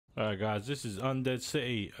Alright guys, this is Undead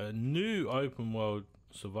City, a new open world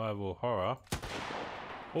survival horror.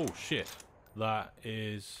 Oh shit, that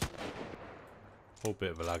is a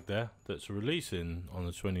bit of a lag there. That's releasing on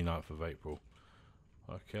the 29th of April.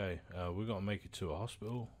 Okay, we've got to make it to a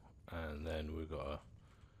hospital, and then we've got to...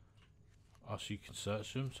 Oh, so you can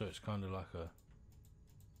search them, so it's kind of like a...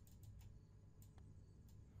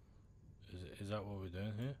 Is that what we're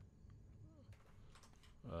doing here?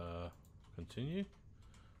 Continue?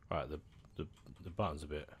 Right, the button's a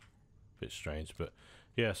bit strange, but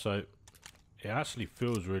yeah, so it actually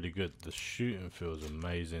feels really good. The shooting feels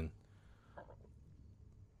amazing.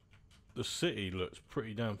 The city looks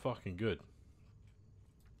pretty damn fucking good.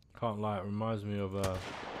 Can't lie, it reminds me of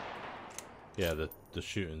yeah, the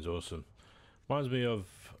shooting's awesome. Reminds me of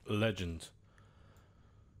Legend.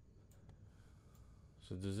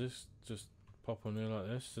 So does this just pop on here like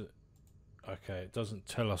this? Okay, it doesn't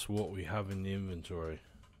tell us what we have in the inventory,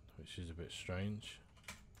 which is a bit strange.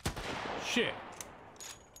 Shit!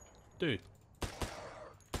 Dude.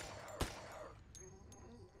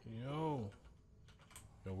 Yo,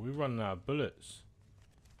 we're running out of bullets.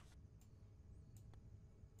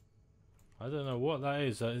 I don't know what that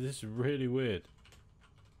is. This is really weird.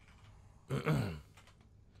 I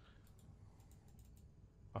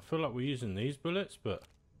feel like we're using these bullets, but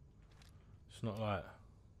it's not like...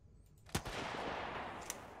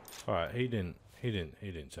 Alright, he didn't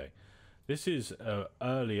take. This is an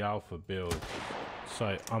early alpha build,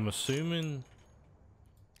 so I'm assuming...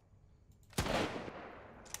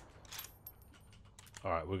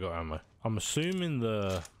 Alright, we got ammo. I'm assuming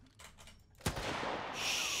the...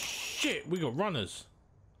 Shit, we got runners!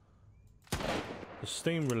 The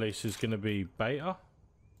Steam release is going to be beta.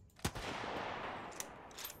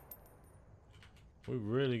 We're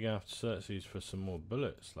really going to have to search these for some more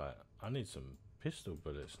bullets. Like, I need some pistol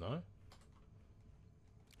bullets, no?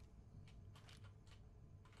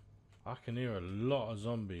 I can hear a lot of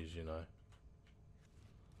zombies, you know.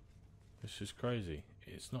 This is crazy.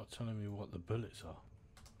 It's not telling me what the bullets are.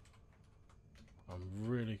 I'm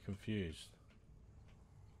really confused.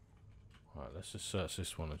 Alright, let's just search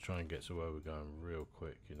this one and try and get to where we're going real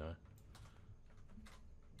quick, you know.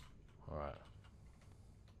 Alright.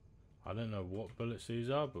 I don't know what bullets these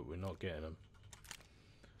are, but we're not getting them.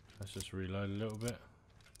 Let's just reload a little bit.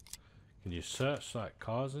 Can you search like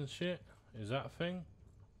cars and shit? Is that a thing?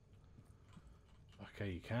 Okay,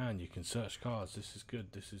 you can. You can search cars. This is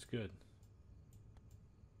good. This is good.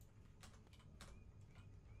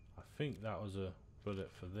 I think that was a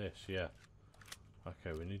bullet for this, yeah.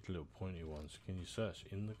 Okay, we need the little pointy ones. Can you search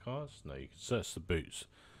in the cars? No, you can search the boots.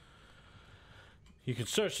 You can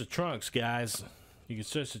search the trunks, guys. You can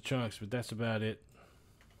search the trunks, but that's about it.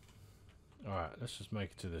 Alright, let's just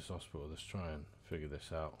make it to this hospital. Let's try and figure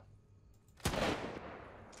this out.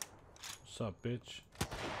 What's up, bitch?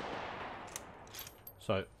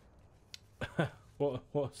 So,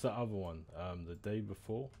 what's that other one? The day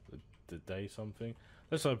before? The day something?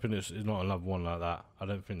 Let's hope it's not another one like that. I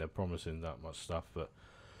don't think they're promising that much stuff, but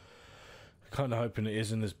kind of hoping it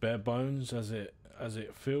isn't as bare bones as it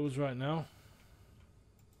feels right now.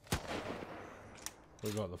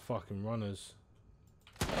 We got the fucking runners.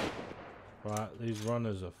 Right, these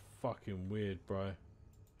runners are fucking weird, bro.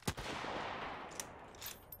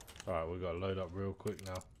 Alright, we gotta load up real quick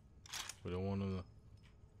now. We don't want them to...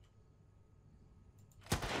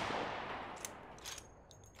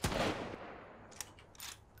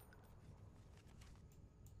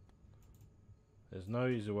 There's no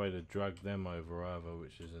easy way to drag them over either,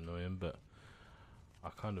 which is annoying, but I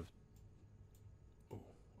kind of... Oh,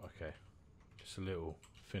 okay. It's a little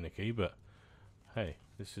finicky, but hey,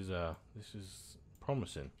 this is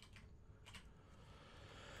promising.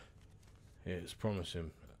 Yeah, it's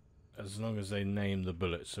promising. As long as they name the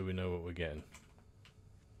bullets so we know what we're getting.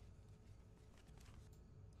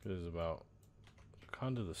 There's about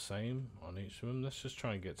kind of the same on each of them. Let's just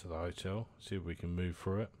try and get to the hotel, see if we can move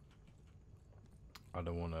through it. I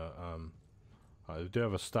don't want to, we do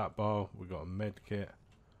have a stat bar, we got a med kit.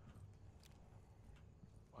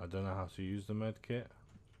 I don't know how to use the med kit.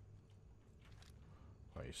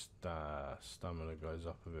 Right, your stamina goes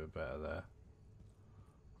up a bit better there.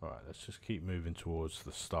 Alright, let's just keep moving towards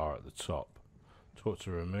the star at the top. Talk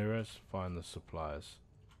to Ramirez, find the suppliers.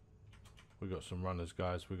 We got some runners,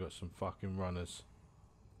 guys, we got some fucking runners.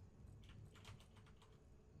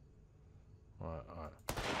 Alright.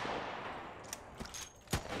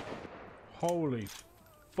 Holy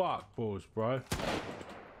fuck balls, bro.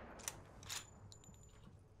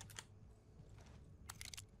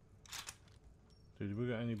 Dude, we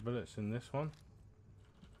got any bullets in this one?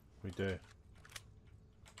 We do.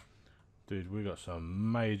 Dude, we got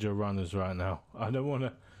some major runners right now. I don't want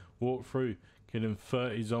to walk through killing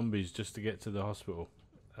 30 zombies just to get to the hospital.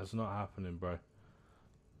 That's not happening, bro.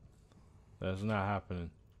 That's not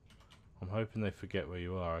happening. I'm hoping they forget where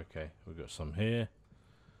you are. Okay, we've got some here.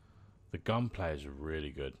 The gunplay is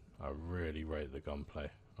really good. I really rate the gunplay.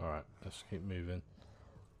 Alright, let's keep moving.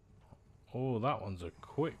 Oh, that one's a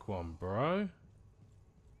quick one, bro.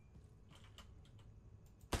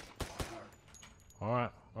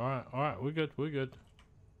 Alright, alright, alright. We're good, we're good.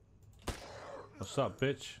 What's up,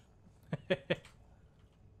 bitch?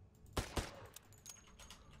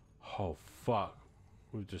 Oh, fuck.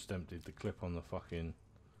 We've just emptied the clip on the fucking...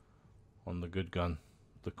 on the good gun.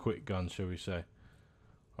 The quick gun, shall we say.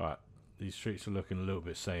 Alright, these streets are looking a little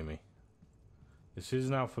bit samey. This is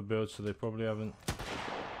an alpha build, so they probably haven't...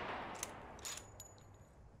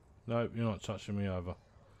 Nope, you're not touching me either.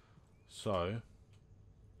 So...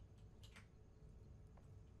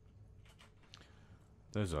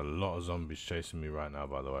 there's a lot of zombies chasing me right now,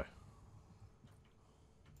 by the way.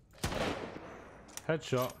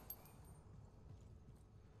 Headshot.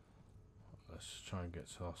 Let's try and get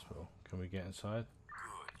to the hospital. Can we get inside?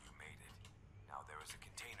 Good, you made it. Now there is a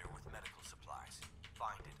container with medical supplies.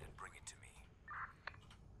 Find it and bring it to me.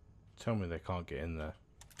 Tell me they can't get in there.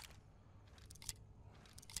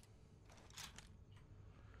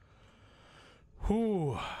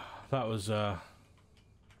 Whew, that was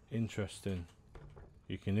interesting.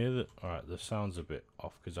 You can hear that. Alright, the sound's a bit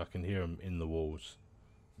off because I can hear them in the walls.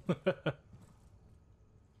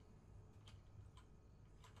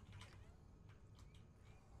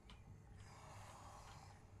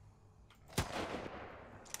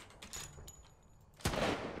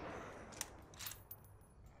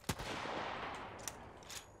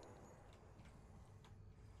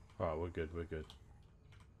 Alright, we're good, we're good.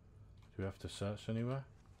 Do we have to search anywhere?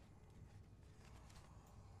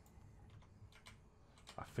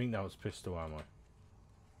 I think that was pistol ammo.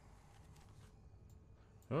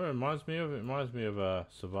 You know what it reminds me of? It reminds me of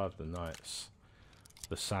Survive the Nights.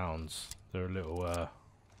 The sounds. They're a little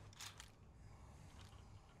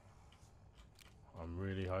I'm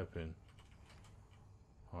really hoping.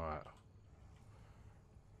 Alright.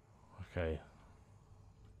 Okay.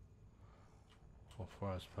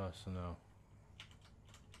 Authorized personnel.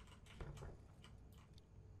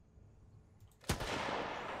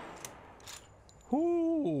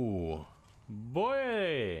 Ooh,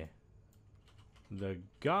 boy, the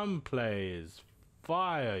gunplay is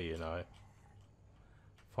fire, you know.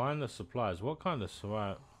 Find the supplies. What kind of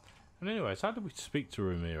supplies? And anyways, how do we speak to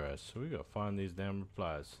Ramirez? So we gotta find these damn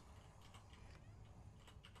replies.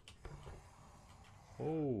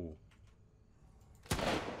 Oh,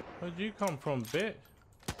 where'd you come from, bitch?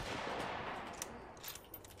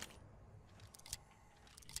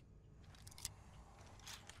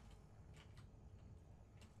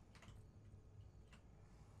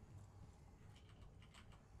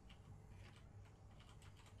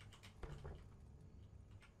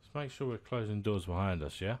 Make sure we're closing doors behind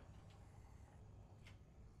us, yeah?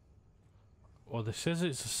 Well, this says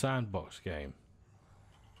it's a sandbox game.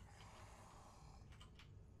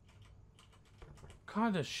 What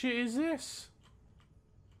kind of shit is this?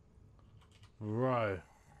 Bro.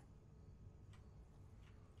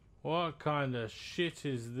 What kind of shit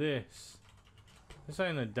is this? This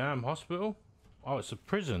ain't a damn hospital. Oh, it's a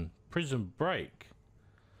prison. Prison break.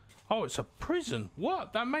 Oh, it's a prison.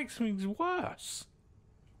 What? That makes things worse.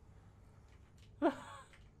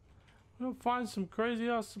 We'll find some crazy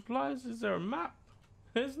ass supplies. Is there a map?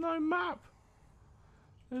 There's no map.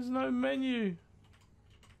 There's no menu.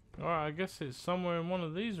 Alright, I guess it's somewhere in one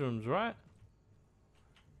of these rooms, right?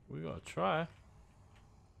 We gotta try.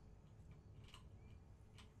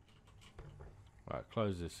 Right,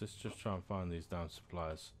 close this. Let's just try and find these damn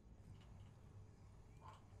supplies.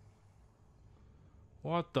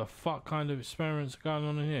 What the fuck kind of experiments are going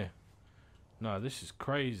on in here? No, this is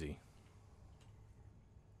crazy.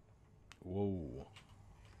 Whoa.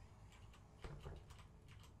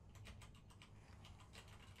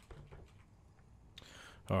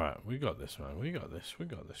 Alright, we got this, man. We got this. We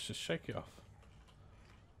got this. Just shake it off.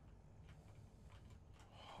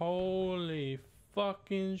 Holy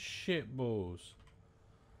fucking shitballs.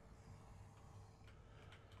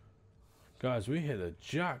 Guys, we hit a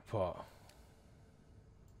jackpot.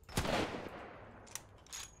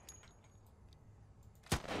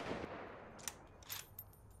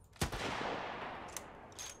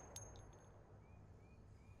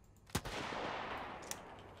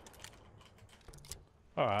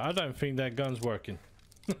 Alright, I don't think that gun's working.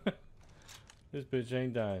 This bitch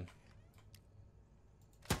ain't dying.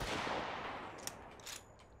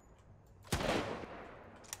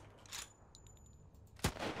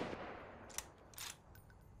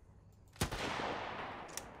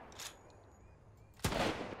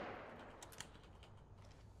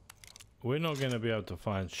 we're not going to be able to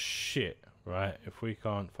find shit, right, if we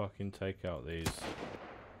can't fucking take out these.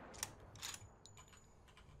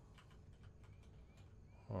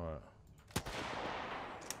 Alright.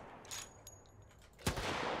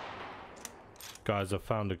 Guys, I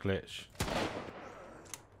found a glitch.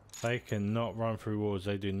 They cannot run through walls.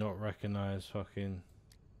 They do not recognize fucking...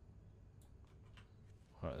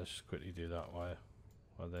 Alright, let's just quickly do that while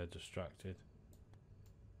they're distracted.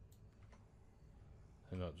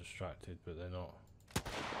 They're not distracted, but they're not...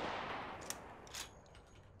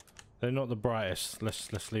 They're not the brightest.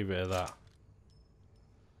 Let's leave it at that.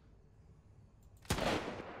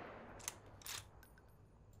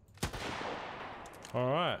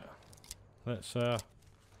 Alright. Let's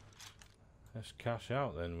cash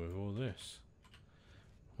out then with all this.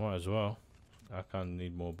 Might as well. I kind of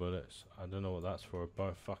need more bullets. I don't know what that's for. A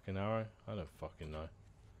bow fucking arrow? I don't fucking know.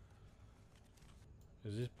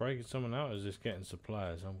 Is this breaking someone out or is this getting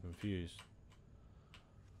supplies? I'm confused.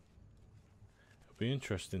 It'll be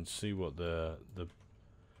interesting to see what the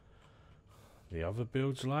other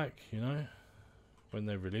build's like, you know? When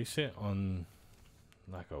they release it on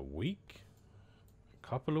like a week? A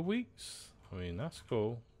couple of weeks? I mean, that's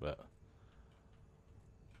cool, but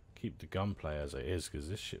keep the gunplay as it is because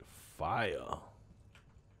this shit fire.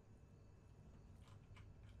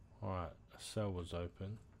 Alright, a cell was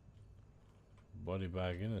open. Body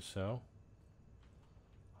bag in a cell.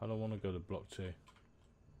 I don't want to go to block 2.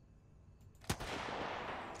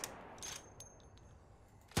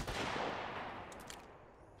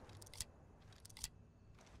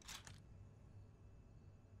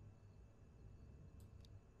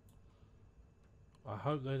 I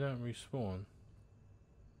hope they don't respawn.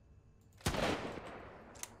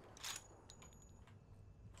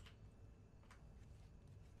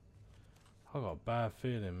 I got a bad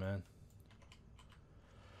feeling, man.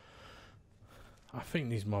 I think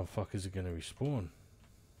these motherfuckers are gonna respawn.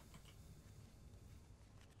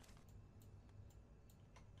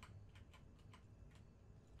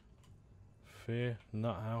 Fear,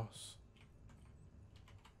 nut house.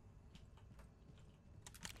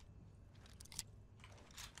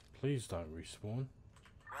 Please don't respawn.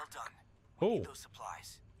 Well done. Oh. We need those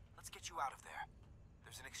supplies. Let's get you out of there.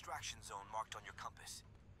 There's an extraction zone marked on your compass.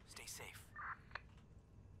 Stay safe.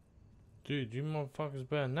 Dude, you motherfuckers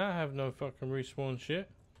better not have no fucking respawn shit.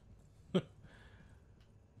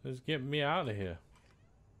 Let's get me out of here.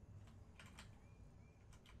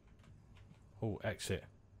 Oh, exit.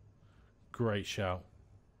 Great shout.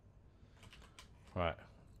 Right.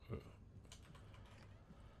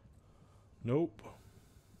 Nope.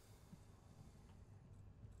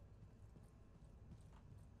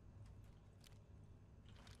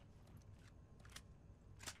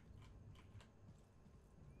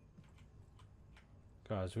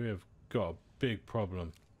 Guys, we have got a big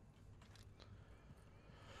problem.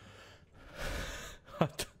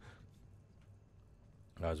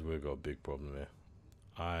 Guys, we've got a big problem here.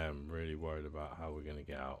 I am really worried about how we're going to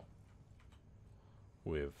get out.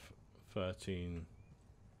 With 13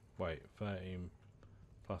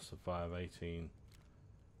 plus the 5, 18,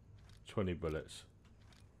 20 bullets.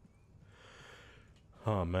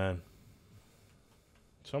 Oh man.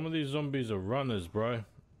 Some of these zombies are runners, bro.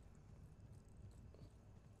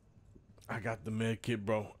 I got the med kit,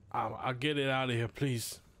 bro. I'll get it out of here,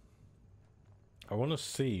 please. I want to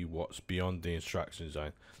see what's beyond the instruction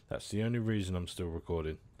zone. That's the only reason I'm still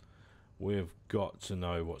recording. We've got to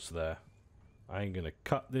know what's there. I ain't gonna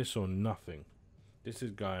cut this or nothing. This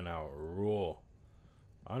is going out raw.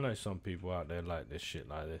 I know some people out there like this shit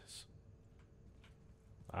like this.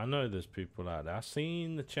 I know there's people out there. I've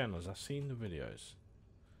seen the channels. I've seen the videos.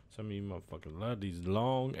 Some of you motherfuckers love these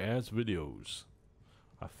long ass videos.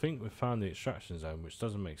 I think we found the extraction zone, which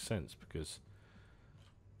doesn't make sense because,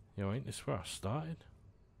 you know, ain't this where I started?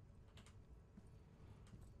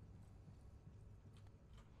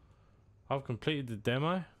 I've completed the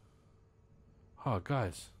demo. Oh,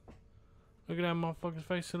 guys. Look at that motherfucker's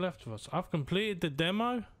face to the left of us. I've completed the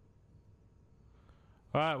demo?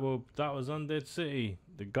 Alright, well, that was Undead City.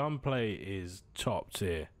 The gunplay is top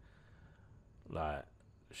tier. Like,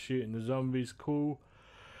 shooting the zombies, cool.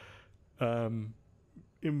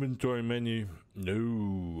 Inventory menu,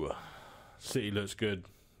 no. City looks good.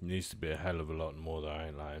 Needs to be a hell of a lot more though, I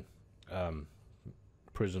ain't lying.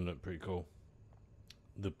 Prison looked pretty cool.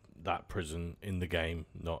 That prison in the game,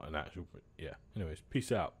 not an actual, yeah. Anyways,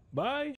 peace out. Bye.